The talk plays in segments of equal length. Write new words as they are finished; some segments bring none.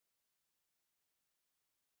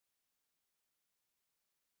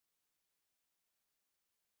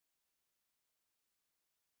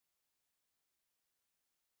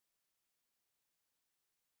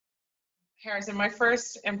Harrison, my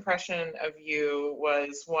first impression of you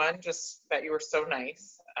was one, just that you were so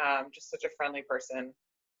nice, just such a friendly person.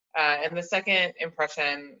 And the second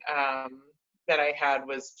impression that I had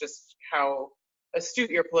was just how astute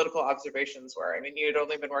your political observations were. I mean, you had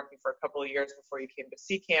only been working for a couple of years before you came to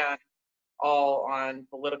CCAN, all on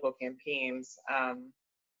political campaigns,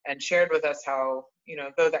 and shared with us how,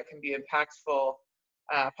 though that can be impactful,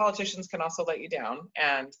 politicians can also let you down,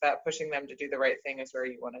 and that pushing them to do the right thing is where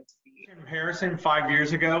you wanted to be. Harrison 5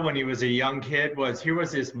 years ago when he was a young kid was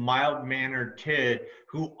this mild-mannered kid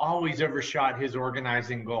who always overshot his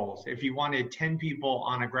organizing goals. If he wanted 10 people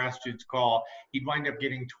on a grassroots call, he'd wind up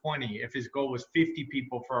getting 20. If his goal was 50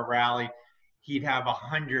 people for a rally, he'd have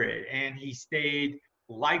 100. And he stayed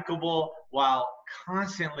likable while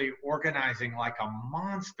constantly organizing like a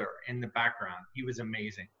monster in the background. He was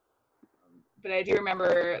amazing. But I do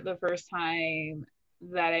remember the first time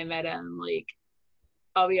that I met him, like,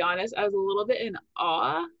 I'll be honest, I was a little bit in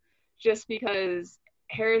awe just because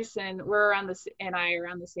Harrison, and I are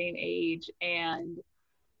around the same age. And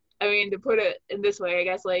I mean, to put it in this way, I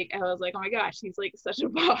guess, like, I was like, oh my gosh, he's like such a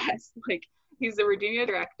boss. Like, he's the Virginia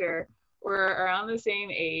director. We're around the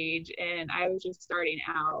same age, and I was just starting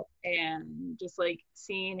out, and just like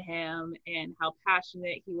seeing him and how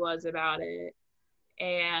passionate he was about it.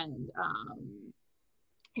 And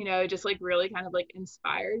just like really kind of like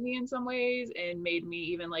inspired me in some ways and made me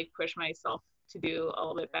even like push myself to do a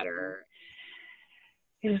little bit better.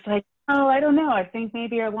 He was like, oh, I don't know, I think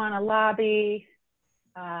maybe I want to lobby.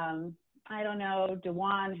 I don't know,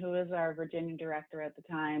 Dewan, who was our Virginia director at the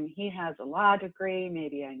time, he has a law degree,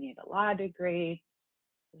 maybe I need a law degree.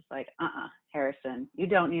 It's like, Harrison, you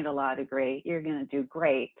don't need a law degree, you're going to do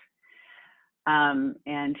great.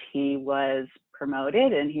 And he was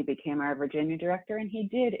promoted and he became our Virginia director, and he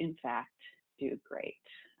did in fact do great.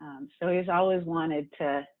 So he's always wanted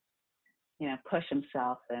to, push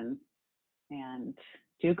himself and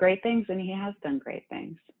do great things, and he has done great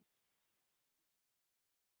things.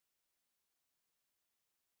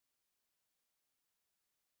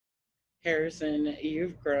 Harrison,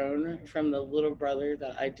 you've grown from the little brother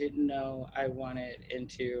that I didn't know I wanted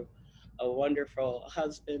into a wonderful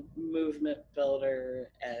husband, movement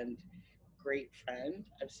builder, and great friend.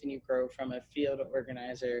 I've seen you grow from a field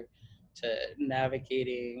organizer to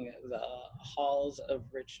navigating the halls of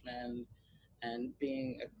Richmond and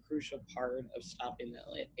being a crucial part of stopping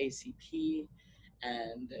the ACP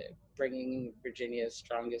and bringing Virginia's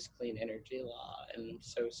strongest clean energy law. And I'm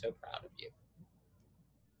so, so proud of you.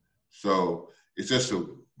 So it's just a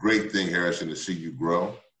great thing, Harrison, to see you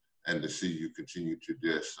grow and to see you continue to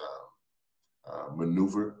just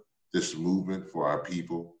maneuver this movement for our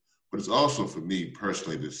people. But it's also for me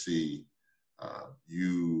personally to see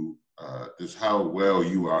you, just how well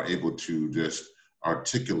you are able to just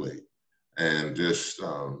articulate and just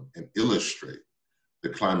and illustrate the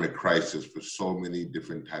climate crisis for so many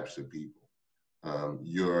different types of people.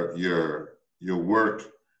 Your work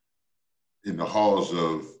in the halls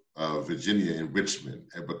of Virginia and Richmond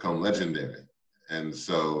have become legendary. And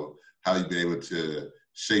so how you've been able to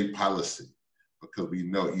shape policy, because we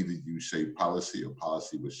know either you shape policy or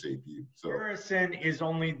policy will shape you. So Harrison is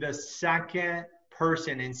only the second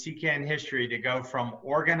person in CCAN history to go from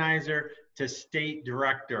organizer to state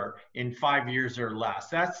director in 5 years or less.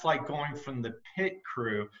 That's like going from the pit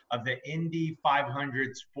crew of the Indy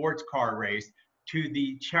 500 sports car race to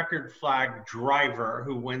the checkered flag driver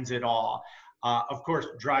who wins it all. Of course,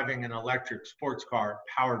 driving an electric sports car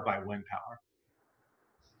powered by wind power.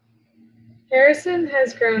 Harrison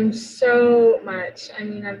has grown so much. I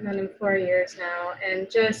mean, I've known him 4 years now,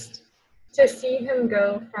 and just to see him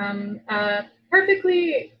go from a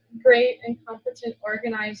perfectly great and competent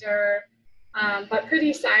organizer, but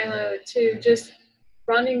pretty siloed, to just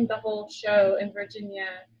running the whole show in Virginia.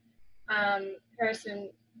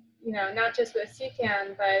 Harrison, not just with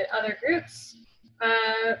CCAN, but other groups,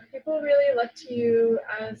 people really look to you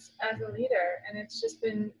as a leader, and it's just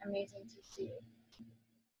been amazing to see.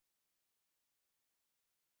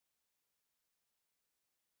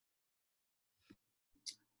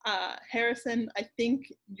 Harrison, I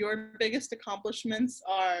think your biggest accomplishments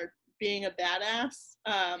are being a badass,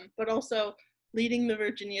 but also leading the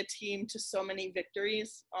Virginia team to so many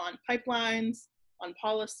victories on pipelines, on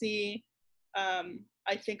policy.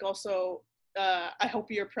 I think also, I hope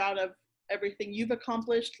you're proud of everything you've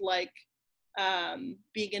accomplished, like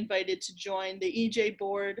being invited to join the EJ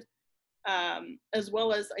board, as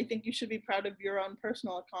well as I think you should be proud of your own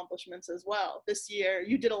personal accomplishments as well. This year,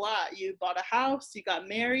 you did a lot. You bought a house, you got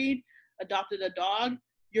married, adopted a dog.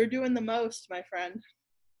 You're doing the most, my friend.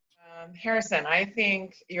 Harrison, I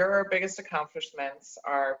think your biggest accomplishments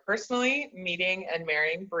are personally meeting and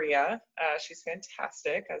marrying Bria. She's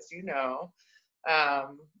fantastic, as you know.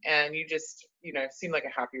 And you just, seem like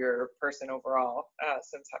a happier person overall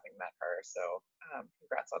since having met her. So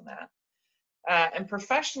congrats on that. And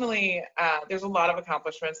professionally, there's a lot of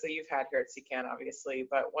accomplishments that you've had here at CCAN, obviously,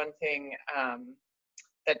 but one thing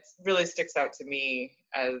that really sticks out to me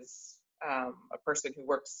as a person who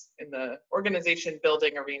works in the organization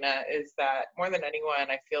building arena is that more than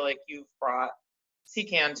anyone, I feel like you've brought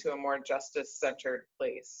CCAN to a more justice-centered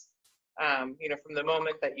place. From the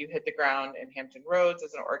moment that you hit the ground in Hampton Roads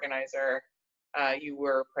as an organizer, you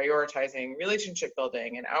were prioritizing relationship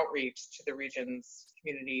building and outreach to the region's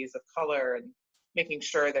communities of color and making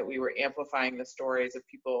sure that we were amplifying the stories of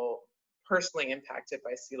people personally impacted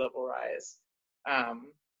by sea level rise.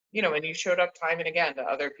 And you showed up time and again to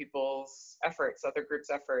other people's efforts, other groups'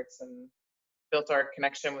 efforts, and built our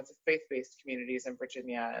connection with the faith-based communities in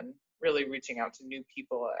Virginia and really reaching out to new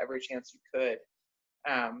people every chance you could.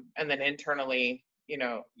 And then internally,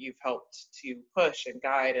 you've helped to push and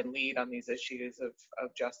guide and lead on these issues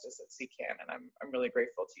of justice at CCAN, and I'm really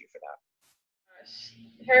grateful to you for that.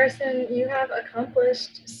 Gosh, Harrison, you have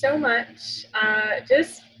accomplished so much.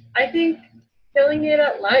 I think, killing it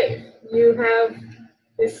at life. You have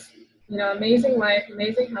this, amazing life,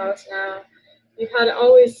 amazing house now. You've had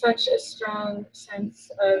always such a strong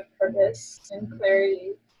sense of purpose and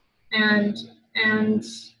clarity, and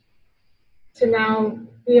to now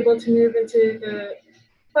be able to move into the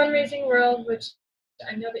fundraising world, which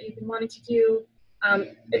I know that you've been wanting to do.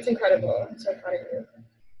 It's incredible. I'm so proud of you.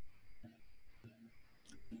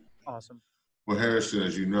 Awesome. Well, Harrison,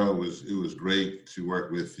 as you know, it was great to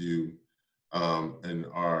work with you in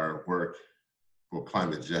our work for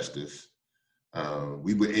climate justice.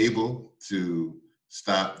 We were able to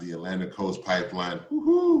stop the Atlantic Coast Pipeline,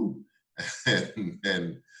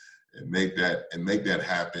 and make that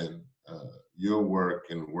happen. Your work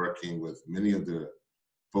and working with many of the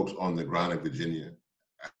folks on the ground in Virginia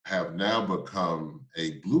have now become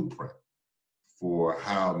a blueprint for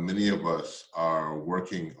how many of us are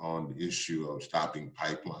working on the issue of stopping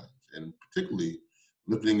pipelines, and particularly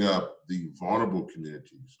lifting up the vulnerable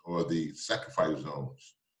communities or the sacrifice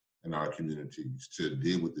zones in our communities to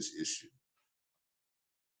deal with this issue.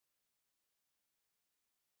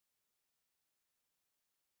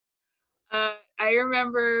 I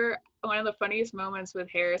remember one of the funniest moments with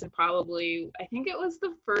Harris, and probably, I think it was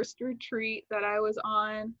the first retreat that I was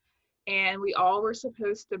on, and we all were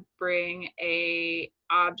supposed to bring a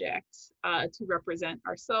object to represent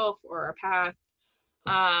ourselves or our path.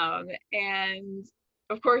 And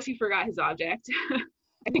of course he forgot his object.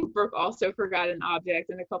 I think Brooke also forgot an object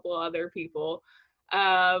and a couple of other people.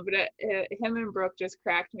 But him and Brooke just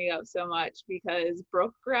cracked me up so much because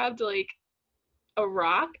Brooke grabbed like a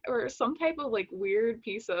rock or some type of like weird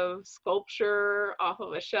piece of sculpture off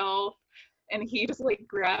of a shelf, and he just like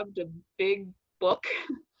grabbed a big book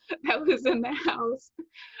that was in the house.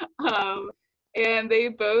 And they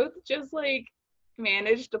both just like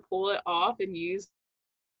managed to pull it off and use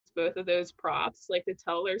both of those props like to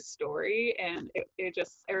tell their story, and it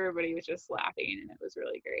just, everybody was just laughing, and it was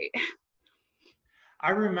really great. I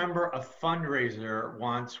remember a fundraiser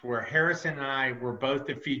once where Harrison and I were both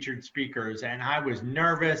the featured speakers, and I was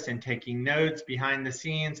nervous and taking notes behind the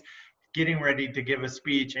scenes, getting ready to give a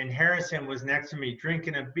speech, and Harrison was next to me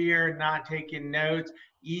drinking a beer, not taking notes,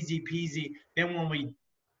 easy peasy. Then when we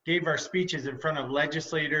gave our speeches in front of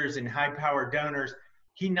legislators and high-powered donors,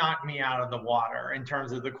 he knocked me out of the water in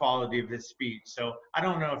terms of the quality of his speech. So I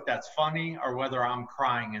don't know if that's funny or whether I'm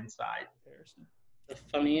crying inside. The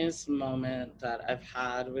funniest moment that I've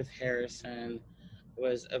had with Harrison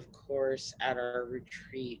was, of course, at our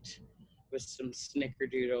retreat with some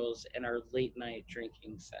snickerdoodles and our late night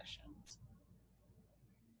drinking sessions.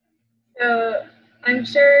 So I'm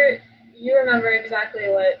sure you remember exactly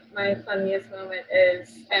what my funniest moment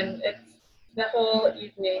is, and it's the whole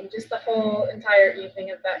evening, just the whole entire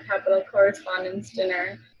evening of that Capitol Correspondents'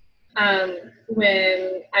 Dinner,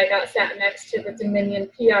 when I got sat next to the Dominion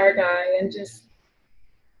PR guy and just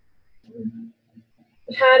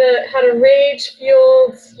had a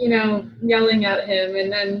rage-fueled, yelling at him,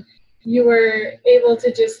 and then you were able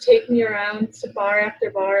to just take me around to bar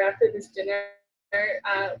after this dinner,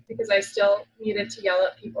 because I still needed to yell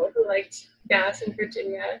at people who liked gas in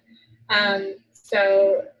Virginia.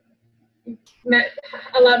 So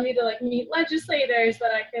allowed me to meet legislators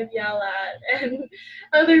that I could yell at and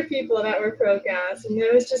other people that were pro-gas, and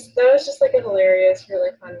that was just like a hilarious,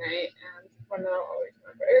 really fun night, and one that I'll always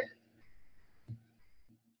remember.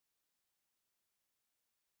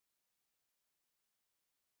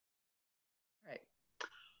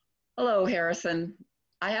 Hello, Harrison.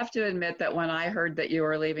 I have to admit that when I heard that you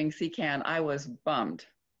were leaving CCAN, I was bummed.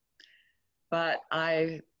 But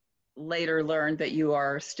I later learned that you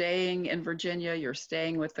are staying in Virginia, you're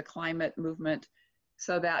staying with the climate movement.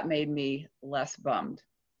 So that made me less bummed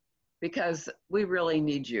because we really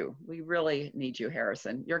need you. We really need you,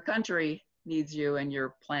 Harrison. Your country needs you and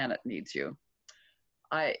your planet needs you.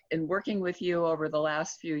 In working with you over the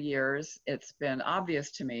last few years, it's been obvious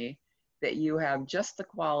to me that you have just the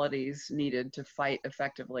qualities needed to fight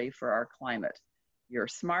effectively for our climate. You're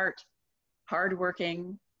smart,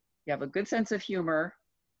 hardworking, you have a good sense of humor,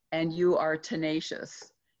 and you are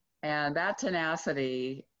tenacious. And that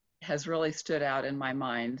tenacity has really stood out in my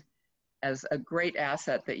mind as a great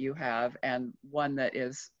asset that you have, and one that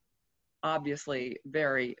is obviously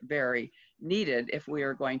very, very needed if we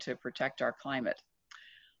are going to protect our climate.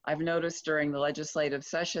 I've noticed during the legislative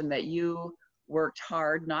session that you worked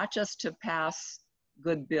hard not just to pass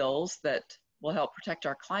good bills that will help protect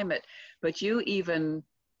our climate, but you even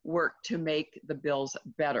worked to make the bills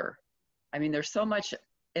better. I mean, there's so much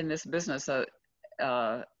in this business of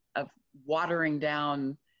watering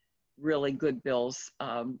down really good bills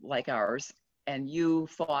like ours, and you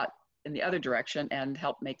fought in the other direction and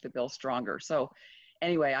helped make the bill stronger. So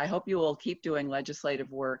anyway, I hope you will keep doing legislative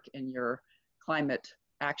work in your climate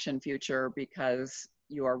action future because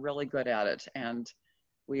you are really good at it, and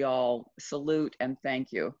we all salute and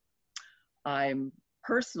thank you. I'm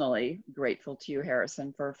personally grateful to you,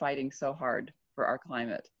 Harrison, for fighting so hard for our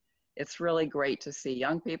climate. It's really great to see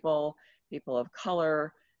young people, people of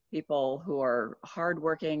color, people who are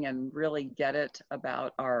hardworking and really get it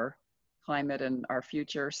about our climate and our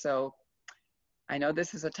future. So I know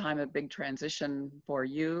this is a time of big transition for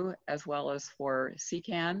you as well as for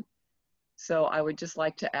CCAN. So I would just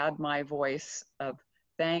like to add my voice of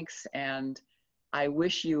thanks, and I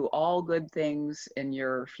wish you all good things in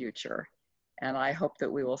your future. And I hope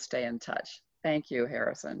that we will stay in touch. Thank you,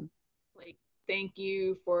 Harrison. Thank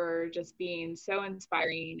you for just being so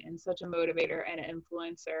inspiring and such a motivator and an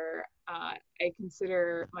influencer. I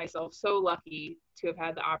consider myself so lucky to have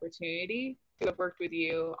had the opportunity to have worked with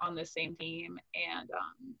you on the same team, and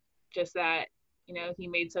just that, you know, he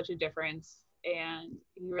made such a difference, and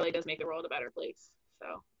he really does make the world a better place.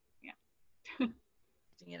 So, yeah.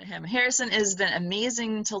 Him. Harrison, it has been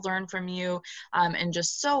amazing to learn from you, and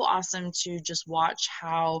just so awesome to just watch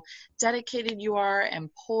how dedicated you are and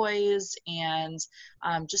poised and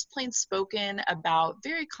just plain spoken about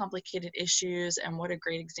very complicated issues, and what a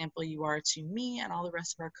great example you are to me and all the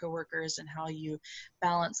rest of our coworkers, and how you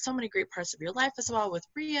balance so many great parts of your life as well with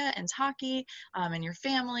Bria and Taki, and your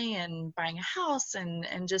family and buying a house, and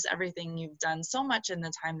just everything you've done so much in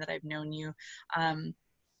the time that I've known you.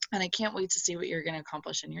 And I can't wait to see what you're going to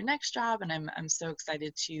accomplish in your next job. And I'm so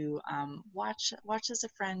excited to watch as a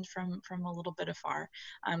friend from a little bit afar.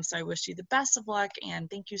 So I wish you the best of luck, and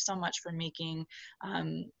thank you so much for making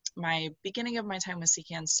my beginning of my time with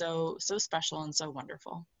CCAN so special and so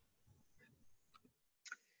wonderful.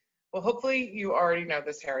 Well, hopefully you already know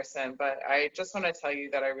this, Harrison, but I just want to tell you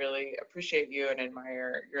that I really appreciate you and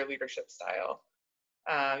admire your leadership style.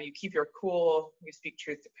 You keep your cool, you speak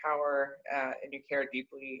truth to power, and you care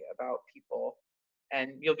deeply about people,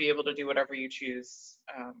 and you'll be able to do whatever you choose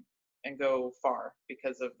and go far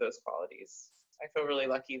because of those qualities. I feel really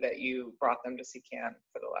lucky that you brought them to CCAN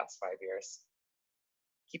for the last 5 years.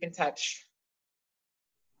 Keep in touch.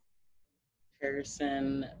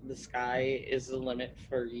 Harrison, the sky is the limit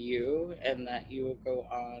for you, and that you will go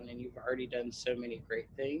on, and you've already done so many great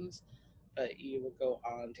things, but you will go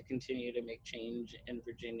on to continue to make change in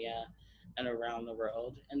Virginia and around the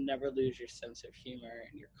world, and never lose your sense of humor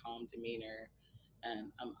and your calm demeanor. And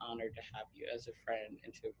I'm honored to have you as a friend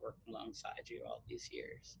and to have worked alongside you all these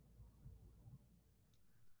years.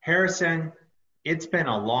 Harrison, it's been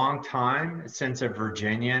a long time since a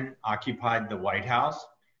Virginian occupied the White House.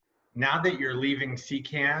 Now that you're leaving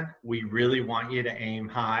CCAN, we really want you to aim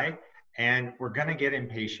high, and we're going to get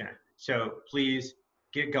impatient. So please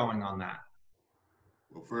get going on that.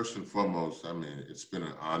 Well, first and foremost, I mean, it's been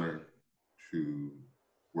an honor to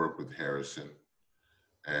work with Harrison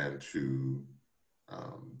and to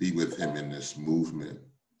be with him in this movement.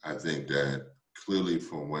 I think that clearly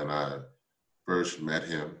from when I first met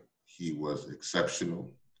him, he was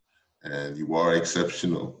exceptional, and you are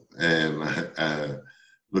exceptional. And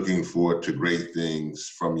looking forward to great things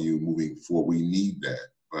from you moving forward. We need that,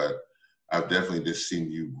 but I've definitely just seen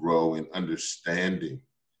you grow in understanding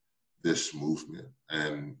this movement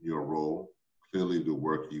and your role. Clearly the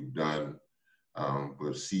work you've done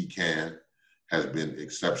with CCAN has been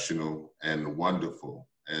exceptional and wonderful.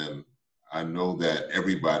 And I know that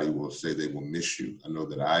everybody will say they will miss you. I know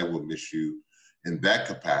that I will miss you in that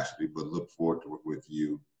capacity, but look forward to work with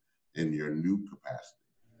you in your new capacity.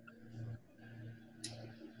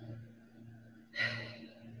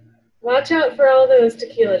 Watch out for all those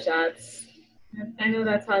tequila shots. I know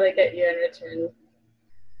that's how they get you in return.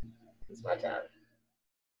 Just watch out.